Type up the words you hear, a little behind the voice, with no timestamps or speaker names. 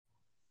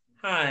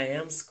Hi,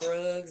 I'm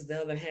Scruggs,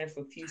 the other half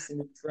of Houston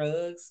and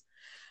Scruggs.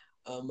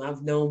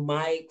 I've known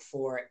Mike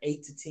for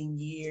 8 to 10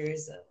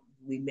 years.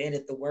 We met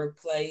at the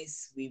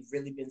workplace. We've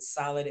really been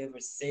solid ever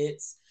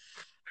since.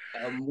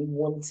 We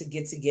wanted to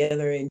get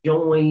together and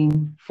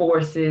join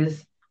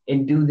forces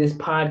and do this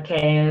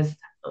podcast.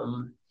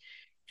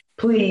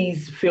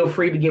 Please feel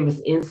free to give us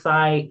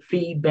insight,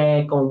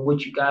 feedback on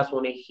what you guys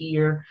want to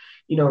hear.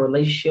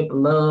 Relationship,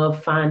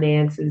 love,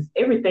 finances,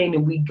 everything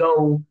that we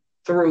go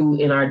through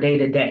in our day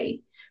to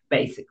day,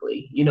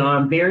 basically.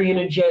 I'm very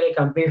energetic,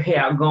 I'm very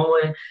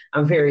outgoing,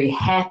 I'm very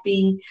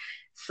happy.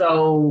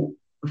 So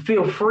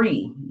feel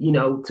free,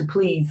 to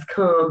please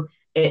come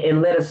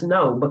and let us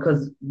know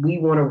because we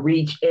want to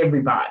reach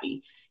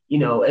everybody,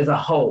 as a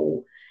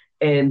whole.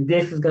 And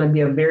this is going to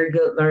be a very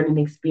good learning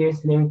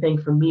experience and everything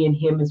for me and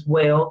him as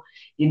well.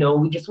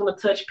 We just want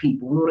to touch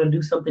people. We want to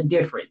do something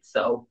different.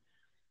 So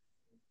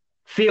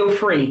feel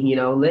free,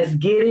 let's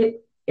get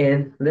it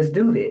and let's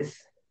do this.